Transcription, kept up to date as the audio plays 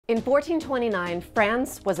In 1429,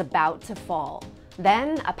 France was about to fall.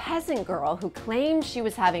 Then, a peasant girl who claimed she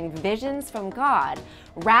was having visions from God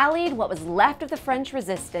rallied what was left of the French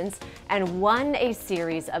resistance and won a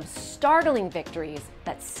series of startling victories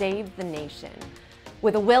that saved the nation.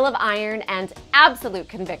 With a will of iron and absolute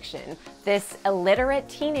conviction, this illiterate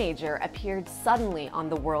teenager appeared suddenly on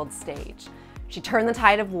the world stage. She turned the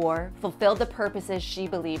tide of war, fulfilled the purposes she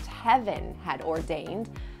believed heaven had ordained,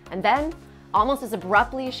 and then, almost as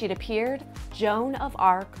abruptly as she'd appeared, Joan of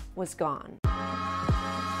Arc was gone.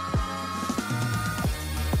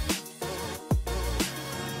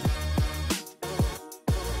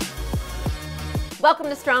 Welcome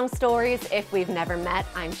to Strong Stories. If we've never met,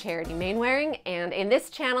 I'm Charity Mainwaring, and in this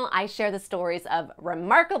channel, I share the stories of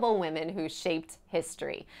remarkable women who shaped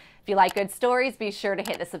history. If you like good stories, be sure to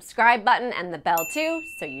hit the subscribe button and the bell too,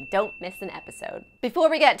 so you don't miss an episode. Before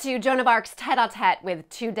we get to Joan of Arc's tete-a-tete with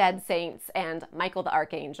two dead saints and Michael the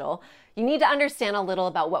archangel, you need to understand a little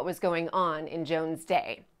about what was going on in Joan's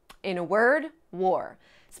day. In a word, war.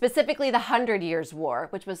 Specifically the 100 Years' War,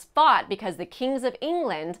 which was fought because the kings of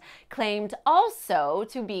England claimed also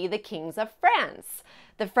to be the kings of France.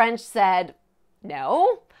 The French said,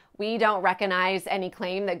 no, we don't recognize any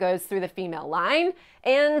claim that goes through the female line,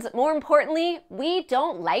 and more importantly, we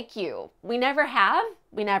don't like you. We never have,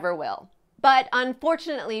 we never will. But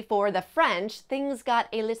unfortunately for the French, things got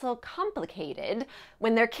a little complicated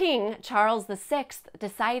when their king, Charles VI,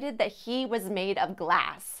 decided that he was made of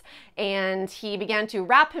glass, and he began to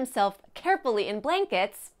wrap himself carefully in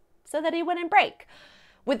blankets so that he wouldn't break.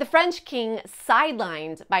 With the French king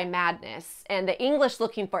sidelined by madness and the English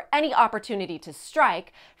looking for any opportunity to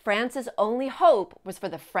strike, France's only hope was for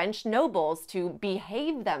the French nobles to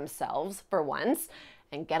behave themselves for once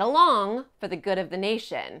and get along for the good of the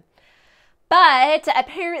nation. But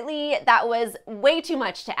apparently that was way too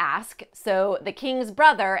much to ask, so the king's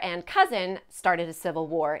brother and cousin started a civil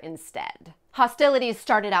war instead. Hostilities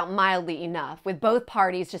started out mildly enough, with both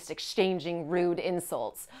parties just exchanging rude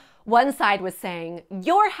insults. One side was saying,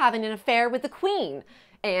 "You're having an affair with the queen,"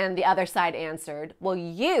 and the other side answered, "Well,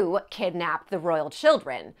 you kidnapped the royal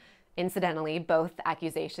children." Incidentally, both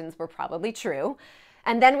accusations were probably true.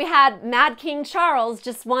 And then we had Mad King Charles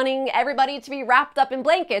just wanting everybody to be wrapped up in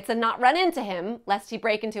blankets and not run into him, lest he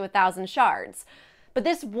break into 1,000 shards. But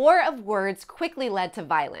this war of words quickly led to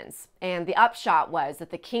violence, and the upshot was that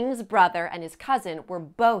the king's brother and his cousin were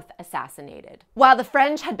both assassinated. While the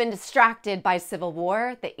French had been distracted by civil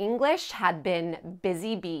war, the English had been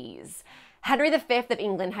busy bees. Henry V of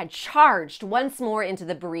England had charged once more into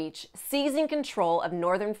the breach, seizing control of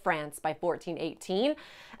northern France by 1418,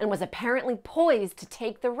 and was apparently poised to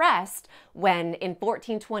take the rest when, in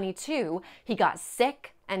 1422, he got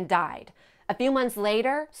sick and died. A few months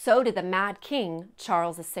later, so did the Mad King,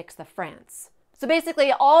 Charles VI of France. So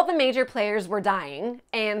basically, all the major players were dying,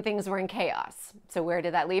 and things were in chaos. So where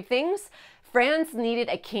did that leave things? France needed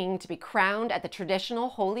a king to be crowned at the traditional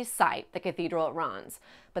holy site, the cathedral at Reims.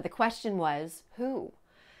 But the question was, who?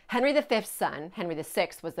 Henry V's son, Henry VI,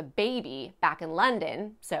 was a baby back in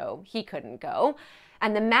London, so he couldn't go.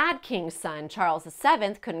 And the Mad King's son, Charles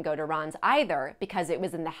VII, couldn't go to Reims either because it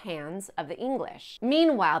was in the hands of the English.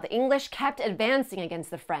 Meanwhile, the English kept advancing against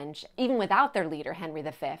the French, even without their leader, Henry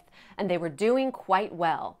V, and they were doing quite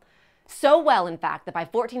well. So well, in fact, that by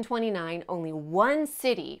 1429, only one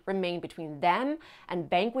city remained between them and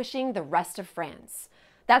vanquishing the rest of France.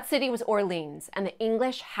 That city was Orleans, and the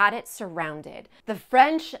English had it surrounded. The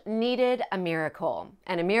French needed a miracle,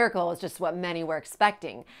 and a miracle is just what many were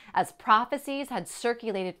expecting, as prophecies had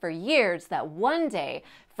circulated for years that one day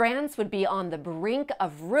France would be on the brink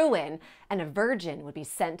of ruin and a virgin would be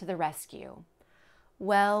sent to the rescue.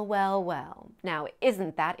 Well, well, well. Now,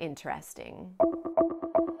 isn't that interesting?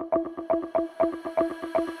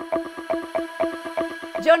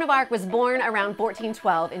 Joan of Arc was born around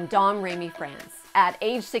 1412 in Reims, France. At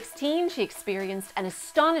age 16, she experienced an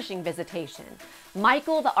astonishing visitation.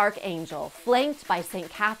 Michael the archangel, flanked by St.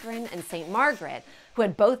 Catherine and St. Margaret, who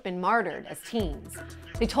had both been martyred as teens.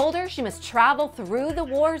 They told her she must travel through the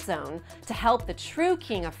war zone to help the true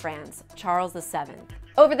king of France, Charles VII.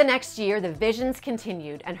 Over the next year, the visions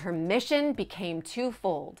continued, and her mission became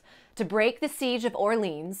twofold: to break the siege of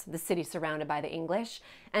Orleans, the city surrounded by the English,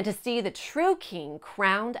 and to see the true king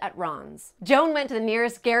crowned at Reims. Joan went to the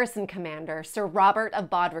nearest garrison commander, Sir Robert of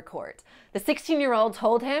Baudricourt. The 16-year-old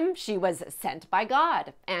told him she was sent by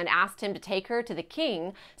God and asked him to take her to the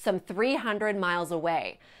king some 300 miles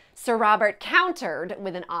away. Sir Robert countered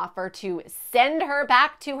with an offer to send her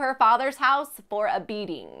back to her father's house for a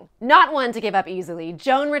beating. Not one to give up easily,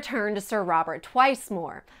 Joan returned to Sir Robert twice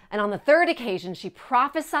more, and on the third occasion she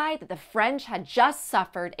prophesied that the French had just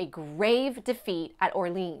suffered a grave defeat at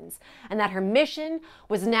Orleans, and that her mission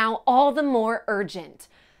was now all the more urgent.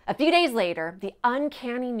 A few days later, the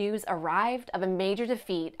uncanny news arrived of a major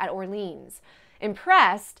defeat at Orleans.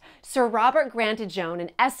 Impressed, Sir Robert granted Joan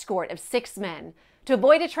an escort of 6 men. To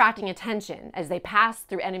avoid attracting attention as they passed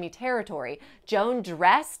through enemy territory, Joan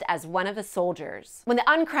dressed as one of the soldiers. When the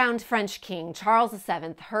uncrowned French king, Charles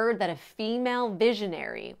VII, heard that a female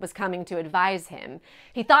visionary was coming to advise him,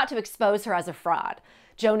 he thought to expose her as a fraud.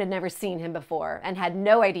 Joan had never seen him before and had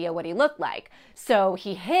no idea what he looked like, so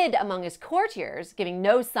he hid among his courtiers, giving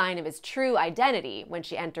no sign of his true identity when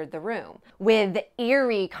she entered the room. With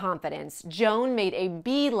eerie confidence, Joan made a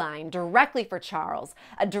beeline directly for Charles,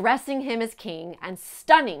 addressing him as king and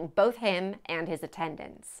stunning both him and his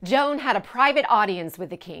attendants. Joan had a private audience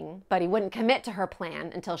with the king, but he wouldn't commit to her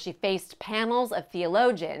plan until she faced panels of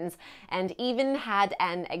theologians and even had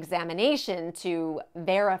an examination to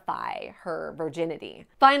verify her virginity.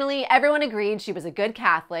 Finally, everyone agreed she was a good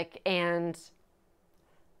Catholic and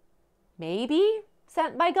maybe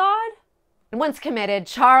sent by God. And once committed,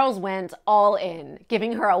 Charles went all in,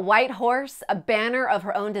 giving her a white horse, a banner of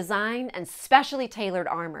her own design, and specially tailored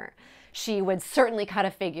armor. She would certainly cut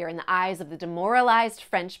a figure in the eyes of the demoralized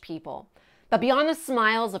French people. But beyond the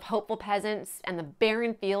smiles of hopeful peasants and the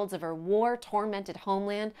barren fields of her war-tormented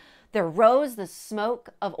homeland, there rose the smoke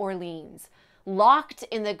of Orleans. Locked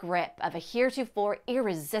in the grip of a heretofore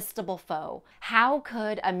irresistible foe, how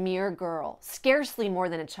could a mere girl, scarcely more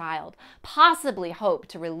than a child, possibly hope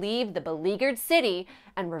to relieve the beleaguered city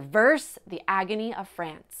and reverse the agony of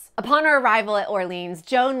France? Upon her arrival at Orleans,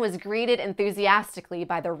 Joan was greeted enthusiastically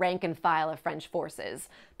by the rank and file of French forces,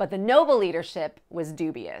 but the noble leadership was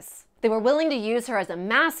dubious. They were willing to use her as a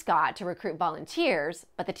mascot to recruit volunteers,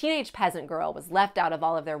 but the teenage peasant girl was left out of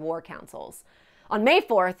all of their war councils. On May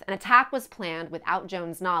 4th, an attack was planned without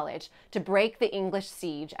Joan's knowledge to break the English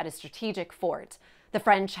siege at a strategic fort. The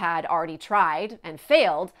French had already tried, and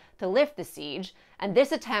failed, to lift the siege, and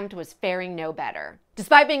this attempt was faring no better.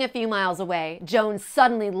 Despite being a few miles away, Joan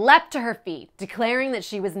suddenly leapt to her feet, declaring that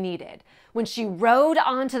she was needed. When she rode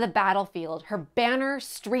onto the battlefield, her banner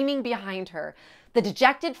streaming behind her, the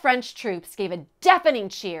dejected French troops gave a deafening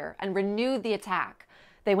cheer and renewed the attack.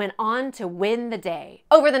 They went on to win the day.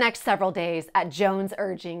 Over the next several days, at Joan's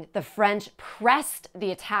urging, the French pressed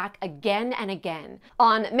the attack again and again.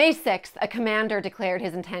 On May 6th, a commander declared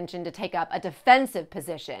his intention to take up a defensive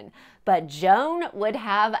position, but Joan would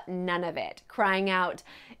have none of it, crying out,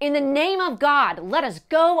 "In the name of God, let us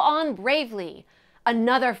go on bravely."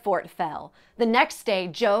 Another fort fell. The next day,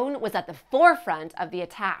 Joan was at the forefront of the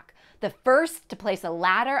attack, the first to place a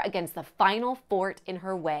ladder against the final fort in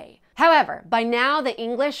her way. However, by now the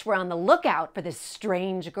English were on the lookout for this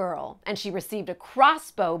strange girl, and she received a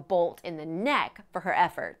crossbow bolt in the neck for her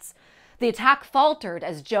efforts. The attack faltered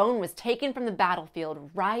as Joan was taken from the battlefield,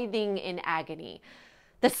 writhing in agony.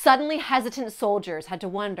 The suddenly hesitant soldiers had to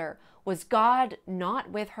wonder, was God not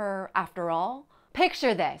with her after all?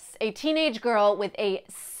 Picture this, a teenage girl with a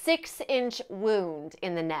 6-inch wound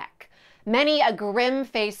in the neck. Many a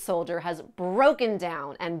grim-faced soldier has broken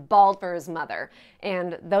down and bawled for his mother,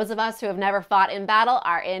 and those of us who have never fought in battle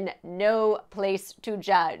are in no place to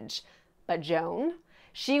judge. But Joan?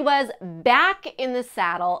 She was back in the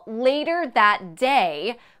saddle later that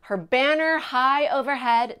day, her banner high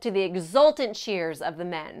overhead to the exultant cheers of the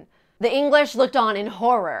men. The English looked on in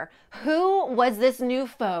horror. Who was this new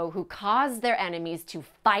foe who caused their enemies to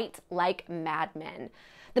fight like madmen?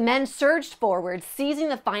 The men surged forward, seizing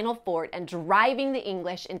the final fort and driving the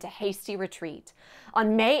English into hasty retreat.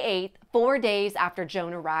 On May 8th, 4 days after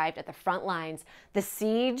Joan arrived at the front lines, the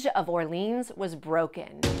siege of Orleans was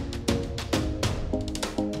broken.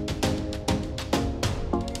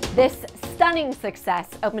 This stunning success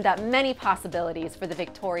opened up many possibilities for the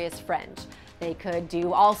victorious French. They could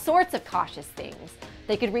do all sorts of cautious things.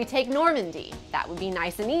 They could retake Normandy. That would be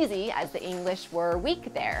nice and easy, as the English were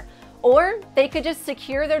weak there. Or they could just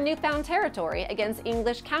secure their newfound territory against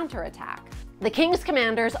English counterattack. The king's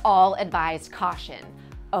commanders all advised caution.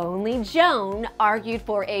 Only Joan argued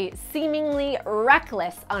for a seemingly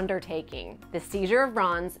reckless undertaking, the seizure of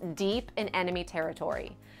Reims deep in enemy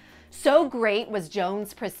territory. So great was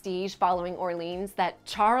Joan's prestige following Orleans that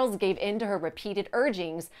Charles gave in to her repeated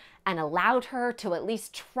urgings and allowed her to at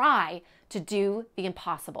least try to do the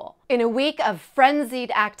impossible. In a week of frenzied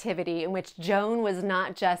activity in which Joan was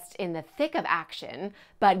not just in the thick of action,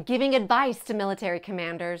 but giving advice to military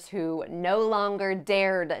commanders who no longer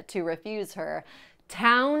dared to refuse her,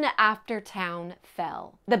 town after town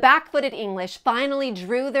fell. The back-footed English finally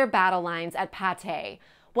drew their battle lines at Patay.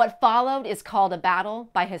 What followed is called a battle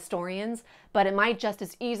by historians, but it might just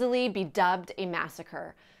as easily be dubbed a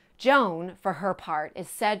massacre. Joan, for her part, is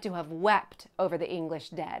said to have wept over the English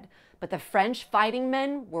dead, but the French fighting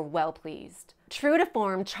men were well pleased. True to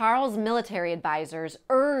form, Charles' military advisors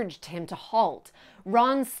urged him to halt.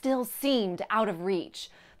 Reims still seemed out of reach.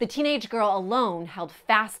 The teenage girl alone held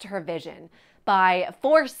fast to her vision. By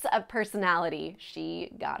force of personality,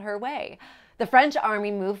 she got her way. The French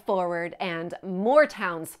army moved forward and more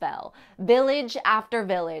towns fell, village after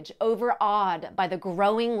village, overawed by the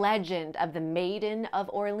growing legend of the Maid of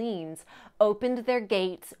Orleans, opened their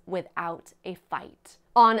gates without a fight.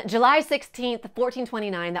 On July 16,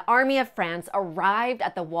 1429, the army of France arrived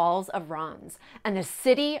at the walls of Reims, and the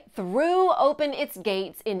city threw open its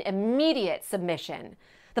gates in immediate submission.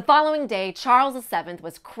 The following day, Charles VII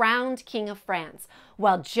was crowned King of France,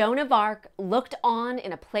 while Joan of Arc looked on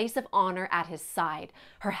in a place of honor at his side,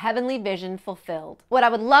 her heavenly vision fulfilled. What I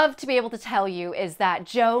would love to be able to tell you is that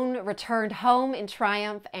Joan returned home in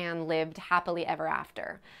triumph and lived happily ever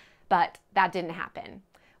after. But that didn't happen.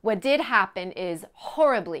 What did happen is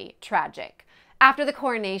horribly tragic. After the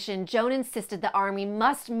coronation, Joan insisted the army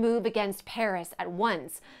must move against Paris at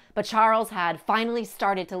once, but Charles had finally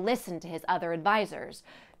started to listen to his other advisors.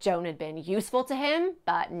 Joan had been useful to him,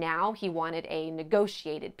 but now he wanted a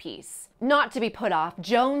negotiated peace. Not to be put off,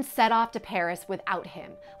 Joan set off to Paris without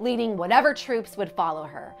him, leading whatever troops would follow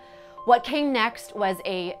her. What came next was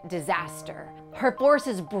a disaster. Her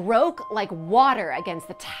forces broke like water against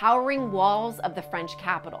the towering walls of the French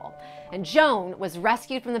capital, and Joan was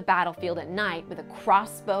rescued from the battlefield at night with a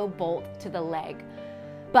crossbow bolt to the leg.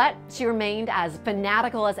 But she remained as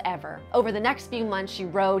fanatical as ever. Over the next few months, she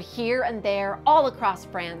rode here and there all across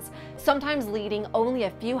France, sometimes leading only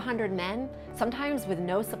a few hundred men, sometimes with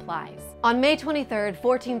no supplies. On May 23,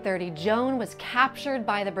 1430, Joan was captured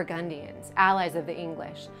by the Burgundians, allies of the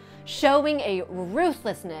English, showing a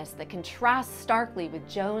ruthlessness that contrasts starkly with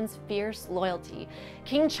Joan's fierce loyalty.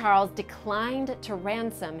 King Charles declined to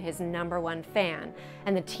ransom his #1 fan,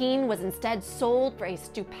 and the teen was instead sold for a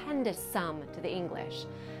stupendous sum to the English.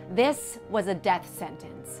 This was a death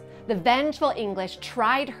sentence. The vengeful English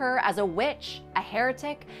tried her as a witch, a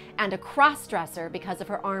heretic, and a cross-dresser because of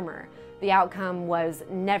her armor. The outcome was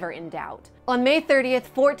never in doubt. On May 30th,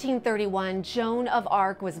 1431, Joan of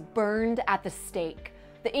Arc was burned at the stake.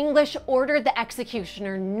 The English ordered the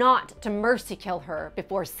executioner not to mercy kill her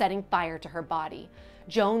before setting fire to her body.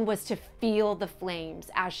 Joan was to feel the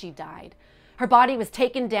flames as she died. Her body was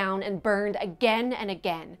taken down and burned again and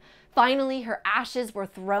again. Finally, her ashes were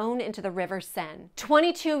thrown into the River Seine.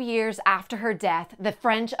 22 years after her death, the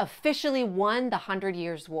French officially won the 100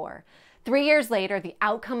 Years' War. 3 years later, the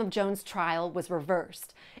outcome of Joan's trial was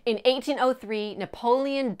reversed. In 1803,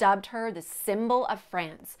 Napoleon dubbed her the symbol of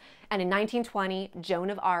France, and in 1920,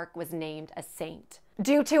 Joan of Arc was named a saint.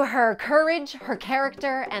 Due to her courage, her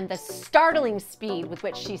character, and the startling speed with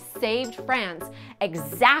which she saved France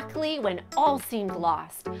exactly when all seemed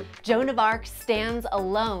lost, Joan of Arc stands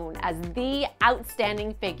alone as the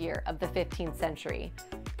outstanding figure of the 15th century.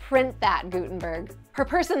 Print that, Gutenberg. Her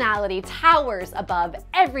personality towers above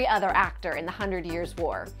every other actor in the 100 Years'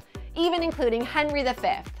 War, even including Henry V.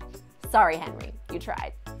 Sorry, Henry, you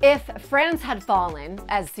tried. If France had fallen,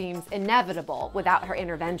 as seems inevitable without her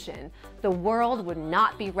intervention, the world would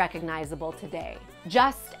not be recognizable today.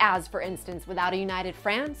 Just as, for instance, without a united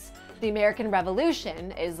France, the American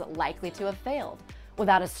Revolution is likely to have failed.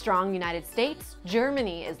 Without a strong United States,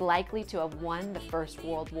 Germany is likely to have won the First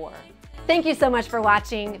World War. Thank you so much for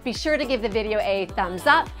watching. Be sure to give the video a thumbs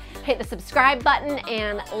up, hit the subscribe button,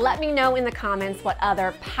 and let me know in the comments what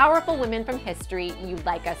other powerful women from history you'd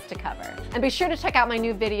like us to cover. And be sure to check out my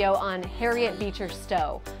new video on Harriet Beecher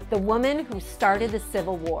Stowe, the woman who started the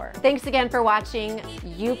Civil War. Thanks again for watching.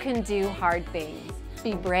 You can do hard things.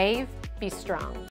 Be brave, be strong.